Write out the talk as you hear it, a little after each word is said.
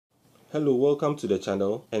Hello, welcome to the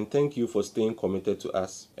channel and thank you for staying committed to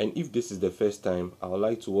us. And if this is the first time, I would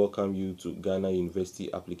like to welcome you to Ghana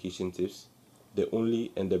University Application Tips, the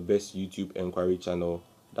only and the best YouTube inquiry channel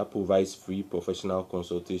that provides free professional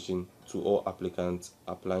consultation to all applicants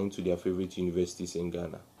applying to their favorite universities in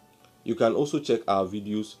Ghana. You can also check our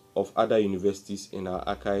videos of other universities in our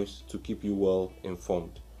archives to keep you well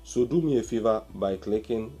informed. So do me a favor by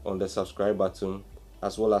clicking on the subscribe button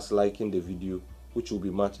as well as liking the video, which will be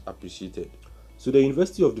much appreciated. So the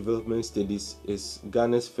University of Development Studies is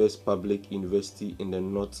Ghana's first public university in the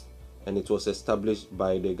north, and it was established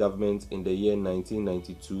by the government in the year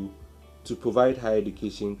 1992 to provide higher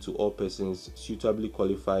education to all persons suitably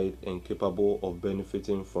qualified and capable of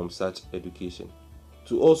benefiting from such education.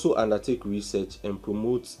 To also undertake research and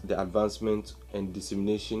promote the advancement and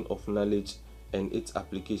dissemination of knowledge and its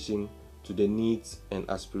application to the needs and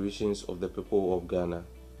aspirations of the people of Ghana.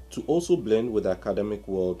 To also blend with the academic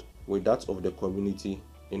world with that of the community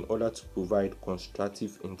in order to provide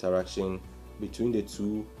constructive interaction between the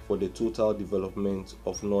two for the total development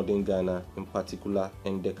of northern Ghana in particular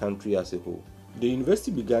and the country as a whole. The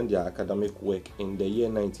university began their academic work in the year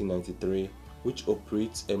 1993, which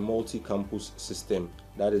operates a multi-campus system,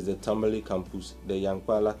 that is the Tamale campus, the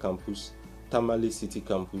Yankpala campus, Tamale City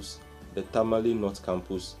campus, the Tamale North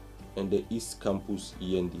campus, and the East campus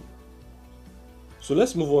Yendi. So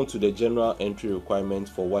let's move on to the general entry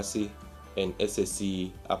requirements for WASSCE and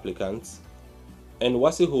SSCE applicants. And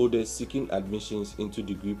WASSCE holders seeking admissions into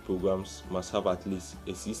degree programs must have at least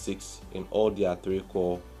a C6 in all their 3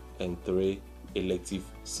 core and 3 elective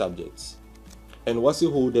subjects. And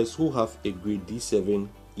WASSCE holders who have a grade D7,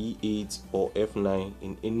 E8 or F9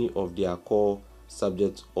 in any of their core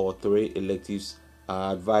subjects or 3 electives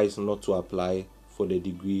are advised not to apply for the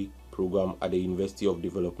degree program at the University of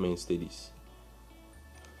Development Studies.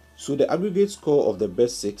 So the aggregate score of the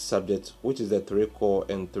best 6 subjects, which is the 3 core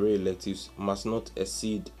and 3 electives, must not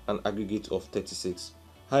exceed an aggregate of 36.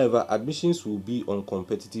 However, admissions will be on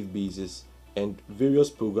competitive basis, and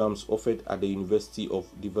various programs offered at the University of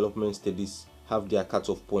Development Studies have their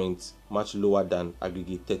cutoff points much lower than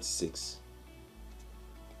aggregate 36.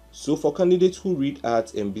 So for candidates who read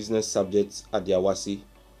arts and business subjects at their WASSCE,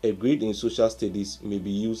 a grade in social studies may be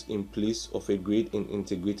used in place of a grade in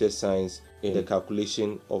integrated science in the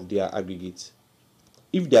calculation of their aggregate,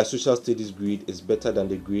 if their social studies grade is better than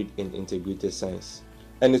the grade in integrated science.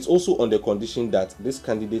 And it's also on the condition that this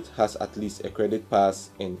candidate has at least a credit pass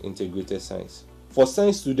in integrated science. For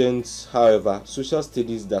science students, however, social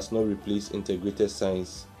studies does not replace integrated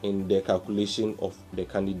science in the calculation of the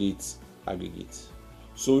candidate's aggregate.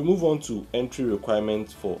 So we move on to entry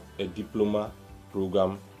requirements for a diploma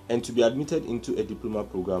program. And to be admitted into a diploma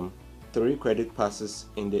program, 3 credit passes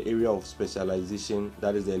in the area of specialization,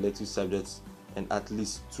 that is the elective subjects, and at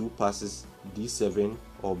least 2 passes D7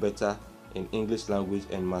 or better in English language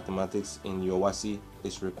and mathematics in your WASSCE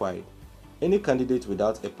is required. Any candidate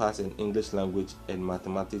without a pass in English language and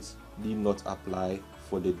mathematics need not apply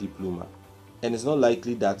for the diploma. And it's not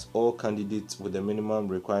likely that all candidates with the minimum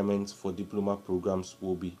requirements for diploma programs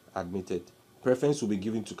will be admitted. Preference will be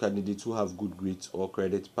given to candidates who have good grades or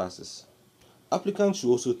credit passes. Applicants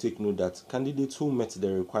should also take note that candidates who met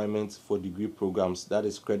the requirements for degree programs, that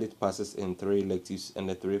is credit passes in 3 electives and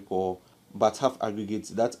the 3 core, but have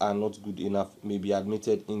aggregates that are not good enough, may be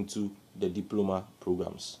admitted into the diploma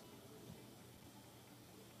programs.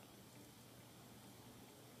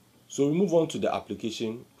 So we move on to the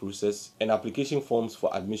application process, and application forms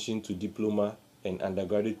for admission to diploma and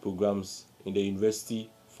undergraduate programs in the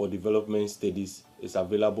University for Development Studies is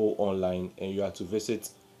available online, and you have to visit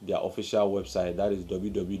their official website, that is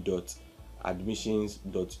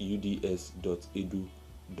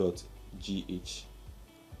www.admissions.uds.edu.gh.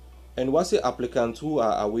 And WASSCE applicants who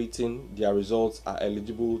are awaiting their results are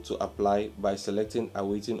eligible to apply by selecting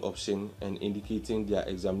awaiting option and indicating their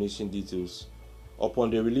examination details. Upon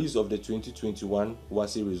the release of the 2021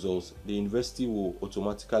 WASSCE results, the university will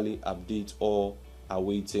automatically update all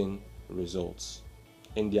awaiting results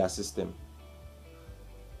in their system.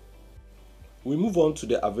 We move on to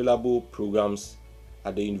the available programs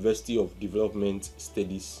at the University of Development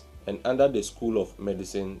Studies, and under the School of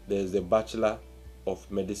Medicine there is the Bachelor of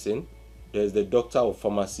Medicine, there is the Doctor of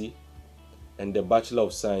Pharmacy, and the Bachelor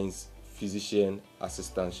of Science Physician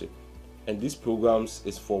Assistantship. And these programs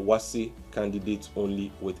is for WASSCE candidates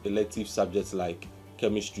only with elective subjects like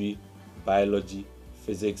chemistry, biology,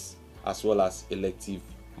 physics, as well as elective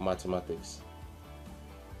mathematics.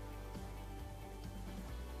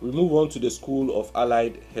 We move on to the School of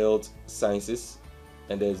Allied Health Sciences,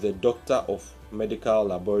 and there's the Doctor of Medical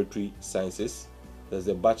Laboratory Sciences, there's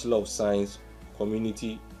the Bachelor of Science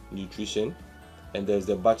Community Nutrition, and there's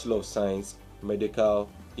the Bachelor of Science Medical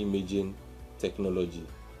Imaging Technology.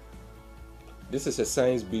 This is a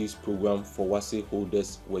science-based program for WASSCE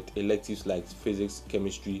holders with electives like physics,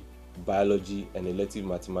 chemistry, biology, and elective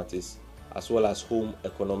mathematics, as well as home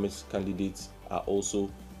economics candidates are also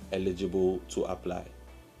eligible to apply.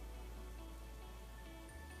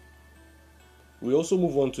 We also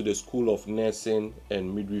move on to the School of Nursing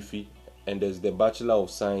and Midwifery, and there's the Bachelor of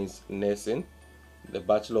Science Nursing, the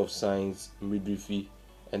Bachelor of Science Midwifery,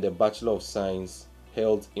 and the Bachelor of Science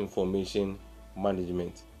Health Information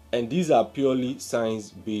Management. And these are purely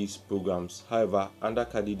science-based programs. However, under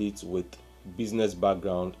candidates with business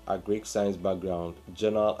background, agric science background,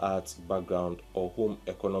 general arts background, or home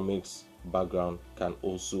economics background can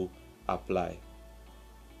also apply.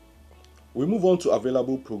 We move on to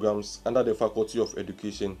available programs under the Faculty of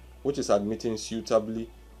Education, which is admitting suitably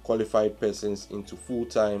qualified persons into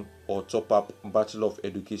full-time or top-up Bachelor of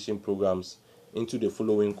Education programs into the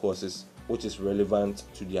following courses, which is relevant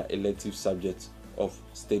to their elective subjects of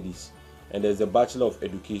studies. And there's the Bachelor of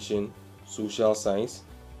Education Social Science,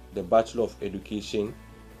 the Bachelor of Education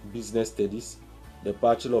Business Studies, the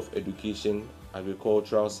Bachelor of Education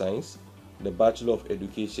Agricultural Science, the Bachelor of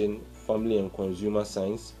Education Family and Consumer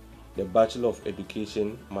Science, the Bachelor of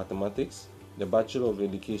Education Mathematics, the Bachelor of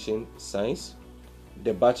Education Science,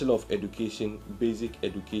 the Bachelor of Education Basic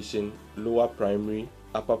Education Lower Primary,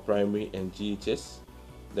 Upper Primary and GHS,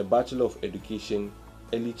 the Bachelor of Education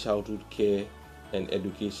Early Childhood Care and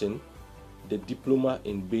Education, the Diploma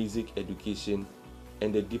in Basic Education,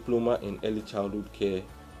 and the Diploma in Early Childhood Care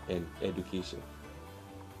and Education.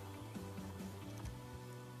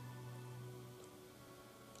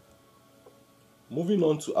 Moving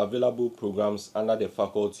on to available programs under the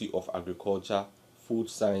Faculty of Agriculture, Food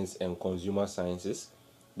Science and Consumer Sciences,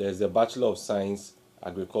 there's the Bachelor of Science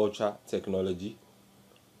Agriculture Technology,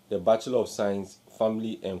 the Bachelor of Science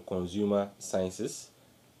Family and Consumer Sciences,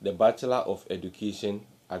 the Bachelor of Education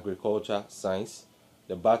Agriculture Science,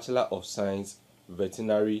 the Bachelor of Science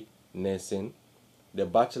Veterinary Nursing, the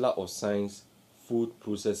Bachelor of Science Food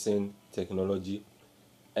Processing Technology,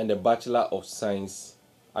 and the Bachelor of Science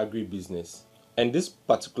Agribusiness. And this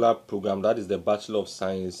particular program, that is the Bachelor of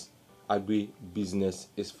Science Agribusiness,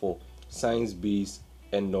 is for science-based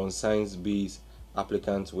and non-science-based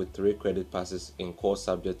applicants with 3 credit passes in core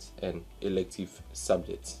subjects and elective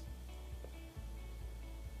subjects.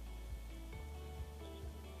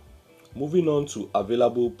 Moving on to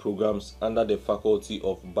available programs under the Faculty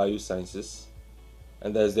of Biosciences,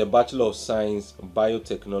 and there's the Bachelor of Science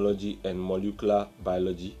Biotechnology and Molecular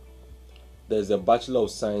Biology. There's the Bachelor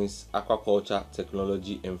of Science Aquaculture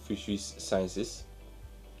Technology and Fisheries Sciences.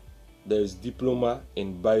 There's Diploma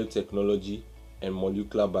in Biotechnology and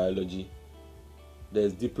Molecular Biology.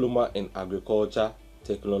 There's Diploma in Agriculture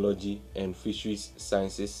Technology and Fisheries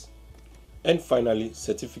Sciences. And finally,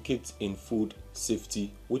 Certificate in Food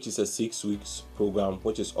Safety, which is a 6 weeks program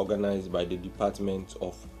which is organized by the Department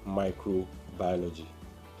of Microbiology.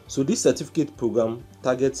 So this certificate program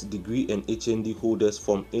targets degree and HND holders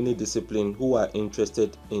from any discipline who are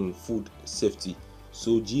interested in food safety.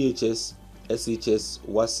 So GHS, SHS,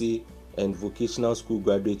 WASSCE, and vocational school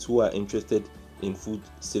graduates who are interested in food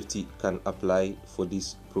safety can apply for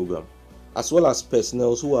this program, as well as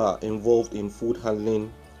personnel who are involved in food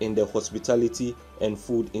handling in the hospitality and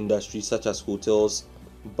food industry, such as hotels,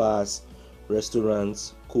 bars,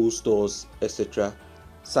 restaurants, cold stores, etc.,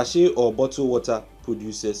 sachet or bottled water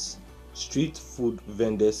producers, street food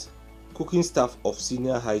vendors, cooking staff of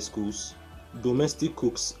senior high schools, domestic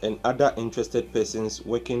cooks, and other interested persons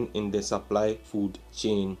working in the supply food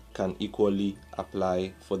chain can equally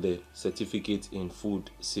apply for the certificate in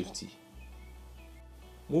food safety.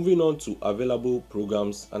 Moving on to available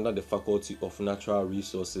programs under the Faculty of Natural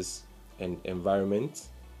Resources and Environment,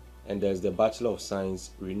 and there's the Bachelor of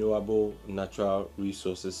Science Renewable Natural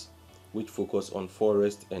Resources, which focus on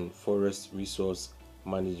forest and forest resource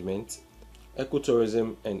management,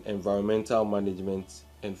 ecotourism and environmental management,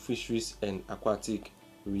 and fisheries and aquatic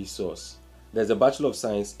resource. There's the Bachelor of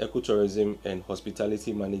Science Ecotourism and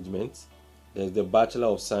Hospitality Management. There's the Bachelor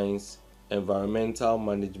of Science Environmental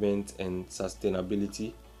Management and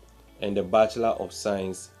Sustainability, and the Bachelor of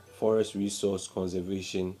Science Forest Resource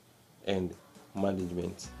Conservation and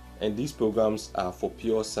Management. And these programs are for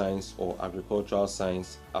pure science or agricultural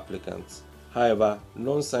science applicants. However,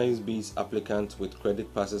 non-science-based applicants with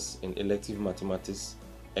credit passes in elective mathematics,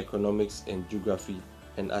 economics and geography,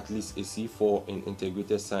 and at least a C4 in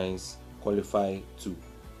integrated science qualify to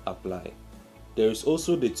apply. There is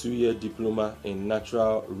also the 2-year diploma in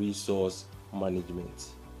natural resource management.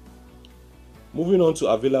 Moving on to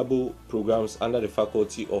available programs under the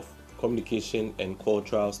Faculty of Communication and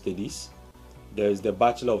Cultural Studies, there is the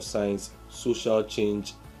Bachelor of Science, Social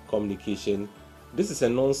Change Communication. This is a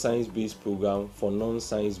non-science based program for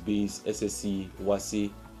non-science based SSC WASSCE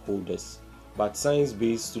holders, but science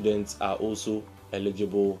based students are also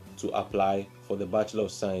eligible to apply for the Bachelor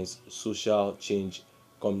of Science, Social Change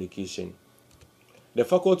Communication. The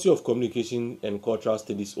Faculty of Communication and Cultural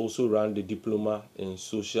Studies also ran the Diploma in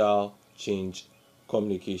Social Change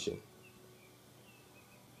Communication.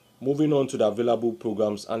 Moving on to the available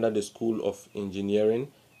programs under the School of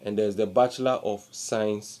Engineering, and there's the Bachelor of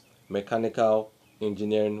Science Mechanical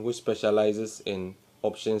Engineering, which specializes in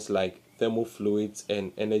options like thermofluids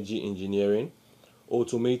and energy engineering,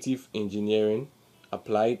 automotive engineering,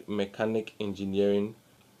 applied mechanic engineering,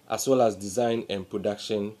 as well as design and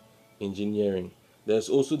production engineering. There's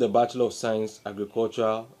also the Bachelor of Science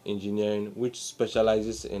Agricultural Engineering, which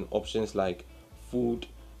specializes in options like food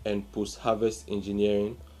and post-harvest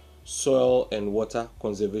engineering, soil and water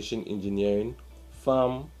conservation engineering,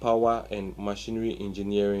 farm, power and machinery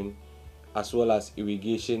engineering, as well as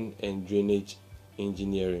irrigation and drainage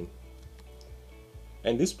engineering.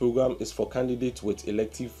 And this program is for candidates with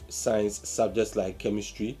elective science subjects like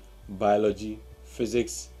chemistry, biology,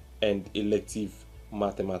 physics, and elective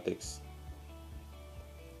mathematics.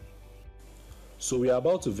 So we are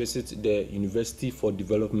about to visit the University for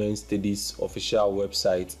Development Studies official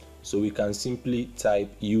website. So we can simply type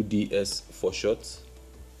UDS for short.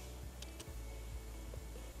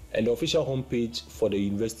 And the official homepage for the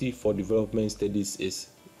University for Development Studies is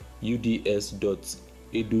uds.edu.gh.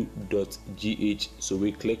 So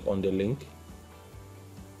we click on the link.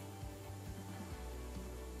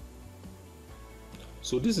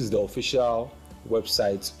 So this is the official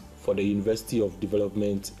website for the University of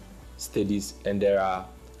Development Studies, and there are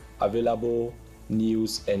available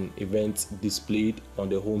news and events displayed on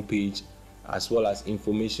the homepage, as well as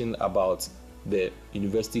information about the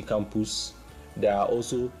university campus. There are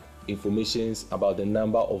also informations about the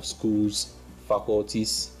number of schools,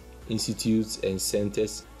 faculties, institutes, and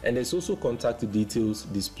centers, and there's also contact details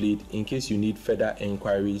displayed in case you need further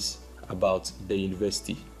inquiries about the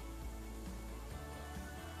university.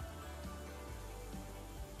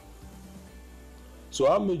 So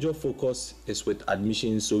our major focus is with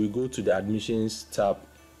admissions, so we go to the admissions tab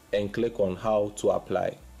and click on how to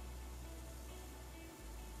apply.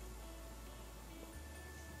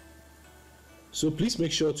 So please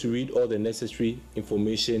make sure to read all the necessary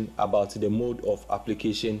information about the mode of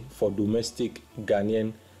application for domestic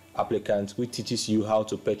Ghanaian applicants, which teaches you how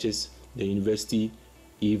to purchase the university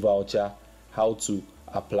e-voucher, how to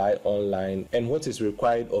apply online, and what is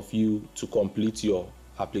required of you to complete your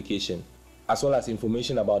application, as well as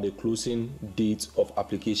information about the closing date of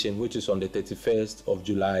application, which is on the 31st of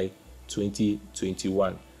July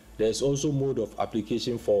 2021. There is also mode of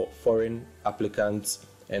application for foreign applicants,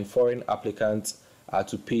 and foreign applicants are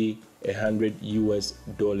to pay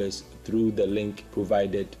 $100 through the link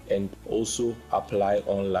provided and also apply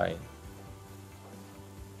online.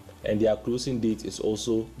 And their closing date is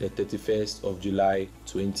also the 31st of July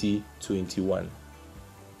 2021.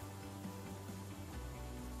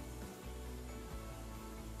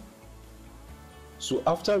 So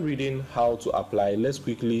after reading how to apply, let's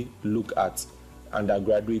quickly look at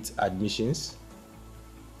undergraduate admissions.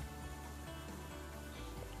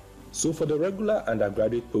 So for the regular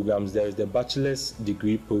undergraduate programs, there is the bachelor's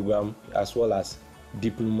degree program as well as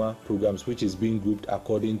diploma programs, which is being grouped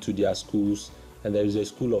according to their schools. And there is a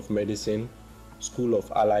School of Medicine, School of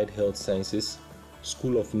Allied Health Sciences,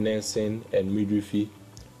 School of Nursing and Midwifery,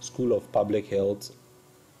 School of Public Health,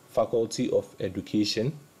 Faculty of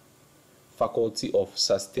Education, Faculty of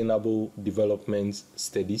Sustainable Development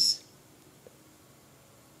Studies,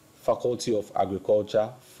 Faculty of Agriculture,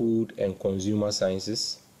 Food and Consumer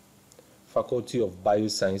Sciences, Faculty of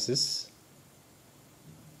Biosciences,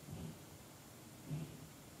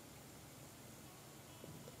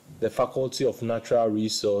 the Faculty of Natural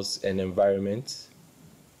Resource and Environment,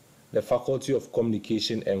 the Faculty of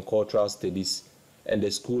Communication and Cultural Studies, and the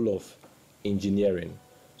School of Engineering.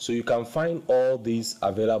 So you can find all these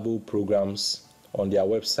available programs on their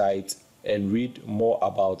website and read more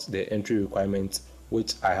about the entry requirements,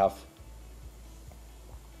 which I have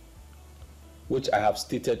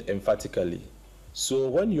stated emphatically. So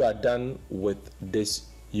when you are done with this,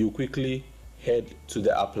 you quickly head to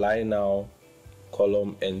the Apply Now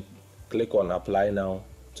column and click on Apply Now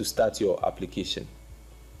to start your application.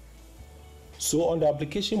 So on the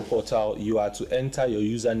application portal, you are to enter your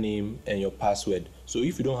username and your password. So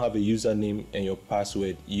if you don't have a username and your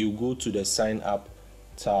password, you go to the Sign Up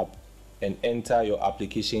tab and enter your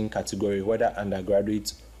application category, whether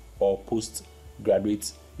undergraduate or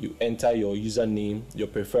postgraduate. You enter your username, your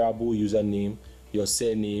preferable username, your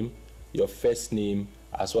surname, your first name,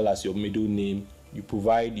 as well as your middle name. You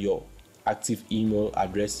provide your active email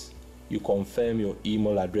address. You confirm your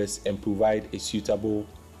email address and provide a suitable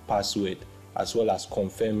password, as well as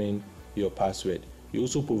confirming your password. You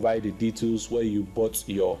also provide the details where you bought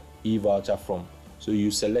your e-voucher from. So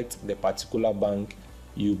you select the particular bank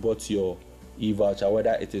you bought your e-voucher,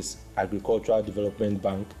 whether it is Agricultural Development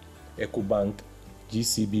Bank, EcoBank,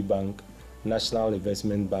 GCB Bank, National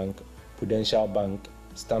Investment Bank, Prudential Bank,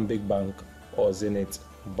 Stanbic Bank, or Zenith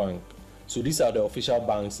Bank. So these are the official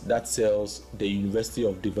banks that sells the University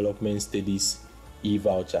of Development Studies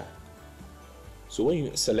e-voucher. So when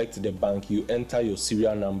you select the bank, you enter your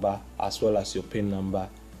serial number as well as your PIN number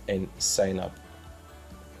and sign up.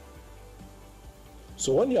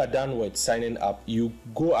 So when you are done with signing up, you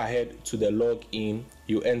go ahead to the login,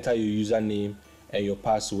 you enter your username and your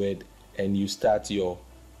password, and you start your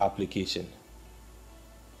application.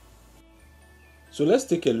 So let's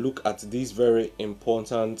take a look at these very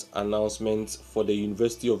important announcements for the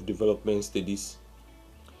University of Development Studies.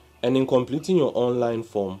 And in completing your online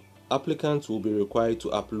form, applicants will be required to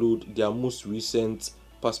upload their most recent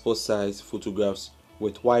passport size photographs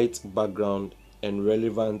with white background and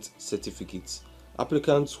relevant certificates.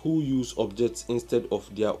 Applicants who use objects instead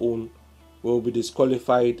of their own will be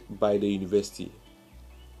disqualified by the university.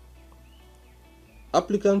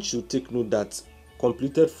 Applicants should take note that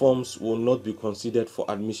completed forms will not be considered for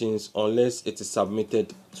admissions unless it is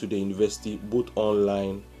submitted to the university both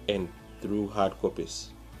online and through hard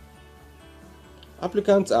copies.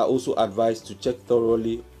 Applicants are also advised to check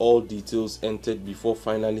thoroughly all details entered before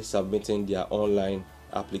finally submitting their online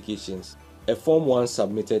applications. A form once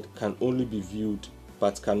submitted can only be viewed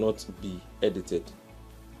but cannot be edited.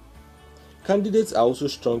 Candidates are also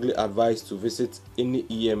strongly advised to visit any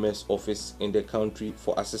EMS office in the country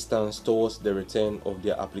for assistance towards the return of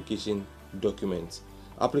their application documents.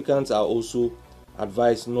 Applicants are also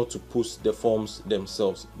advised not to post the forms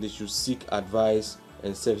themselves. They should seek advice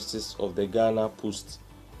and services of the Ghana Post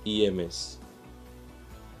EMS.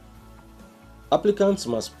 Applicants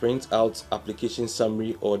must print out application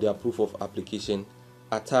summary or their proof of application,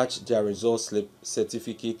 attach their result slip,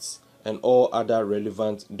 certificates, and all other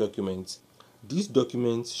relevant documents. These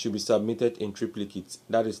documents should be submitted in triplicate,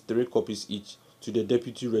 that is 3 copies each, to the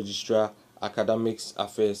Deputy Registrar, Academics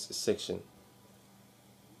Affairs section.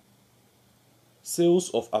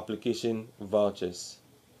 Sales of application vouchers.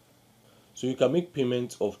 So you can make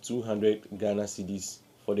payment of 200 Ghana cedis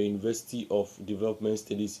for the University of Development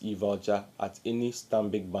Studies e-voucher at any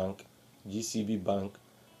Stanbic Bank, GCB Bank,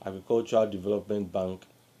 Agricultural Development Bank,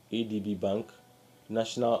 ADB Bank,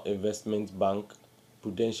 National Investment Bank,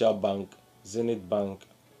 Prudential Bank, Zenith Bank,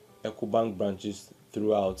 EcoBank branches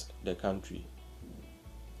throughout the country.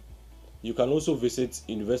 You can also visit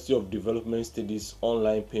University of Development Studies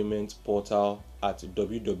online payment portal at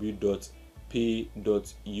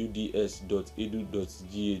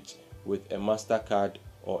www.pay.uds.edu.gh with a MasterCard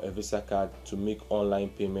or a Visa card to make online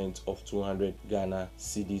payment of 200 Ghana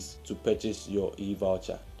cedis to purchase your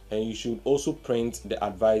e-voucher. And you should also print the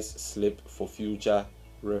advice slip for future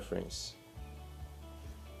reference.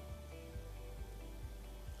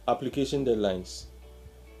 Application deadlines.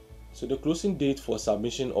 So the closing date for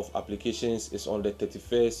submission of applications is on the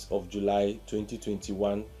 31st of July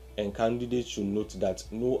 2021, and candidates should note that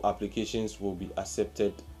no applications will be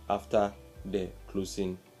accepted after the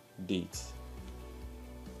closing date.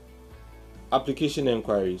 Application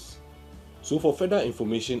enquiries. So for further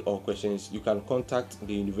information or questions, you can contact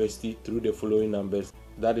the university through the following numbers,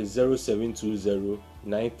 that is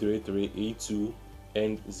 0720-93382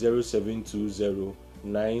 and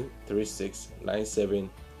 0720-93697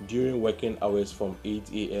 during working hours from 8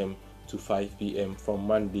 a.m. to 5 p.m. from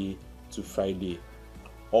Monday to Friday.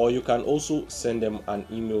 Or you can also send them an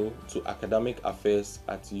email to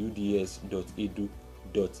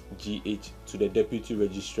academicaffairs@uds.edu.gh to the Deputy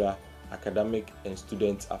Registrar, Academic and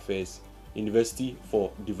Student Affairs, University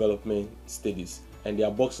for Development Studies, and their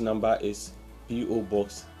box number is PO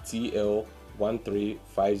Box TL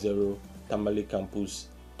 1350, Tamale Campus,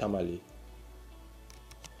 Tamale.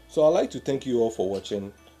 So I'd like to thank you all for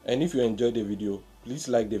watching, and if you enjoyed the video, please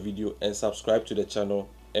like the video and subscribe to the channel,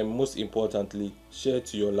 and most importantly, share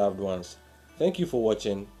to your loved ones. Thank you for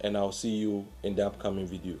watching, and I'll see you in the upcoming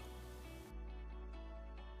video.